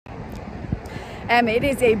It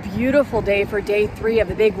is a beautiful day for day 3 of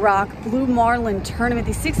the Big Rock Blue Marlin Tournament,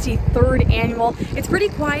 the 63rd annual. It's pretty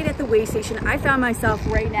quiet at the weigh station. I found myself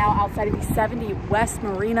right now outside of the 70 West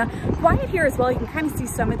Marina. Quiet here as well. You can kind of see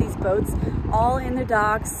some of these boats all in the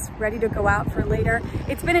docks, ready to go out for later.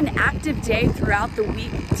 It's been an active day throughout the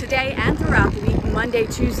week, today and throughout the week, Monday,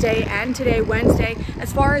 Tuesday, and today, Wednesday.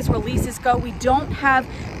 As far as releases go, we don't have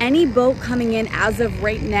any boat coming in as of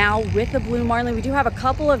right now with the Blue Marlin. We do have a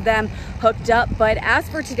couple of them hooked up, but as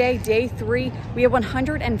for today, day 3, we have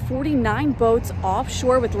 149 boats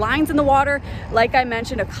offshore with lines in the water. Like I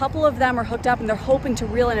mentioned, a couple of them are hooked up and they're hoping to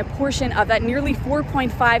reel in a portion of that nearly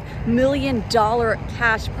 $4.5 million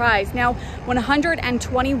cash prize. Now,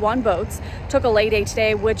 121 boats took a lay day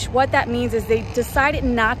today, which what that means is they decided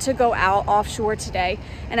not to go out offshore today.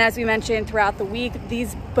 And as we mentioned throughout the week,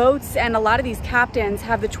 these boats and a lot of these captains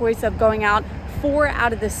have the choice of going out 4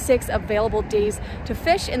 out of the 6 available days to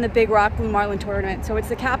fish in the Big Rock Blue Marlin Tournament. So it's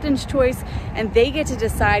the captain's choice and they get to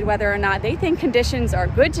decide whether or not they think conditions are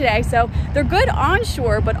good today. So they're good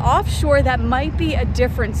onshore, but offshore that might be a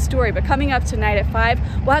different story. But coming up tonight at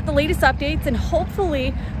 5, we'll have the latest updates and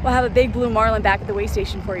hopefully we'll have a big Blue Marlin back at the weigh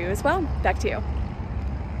station for you as well. Back to you.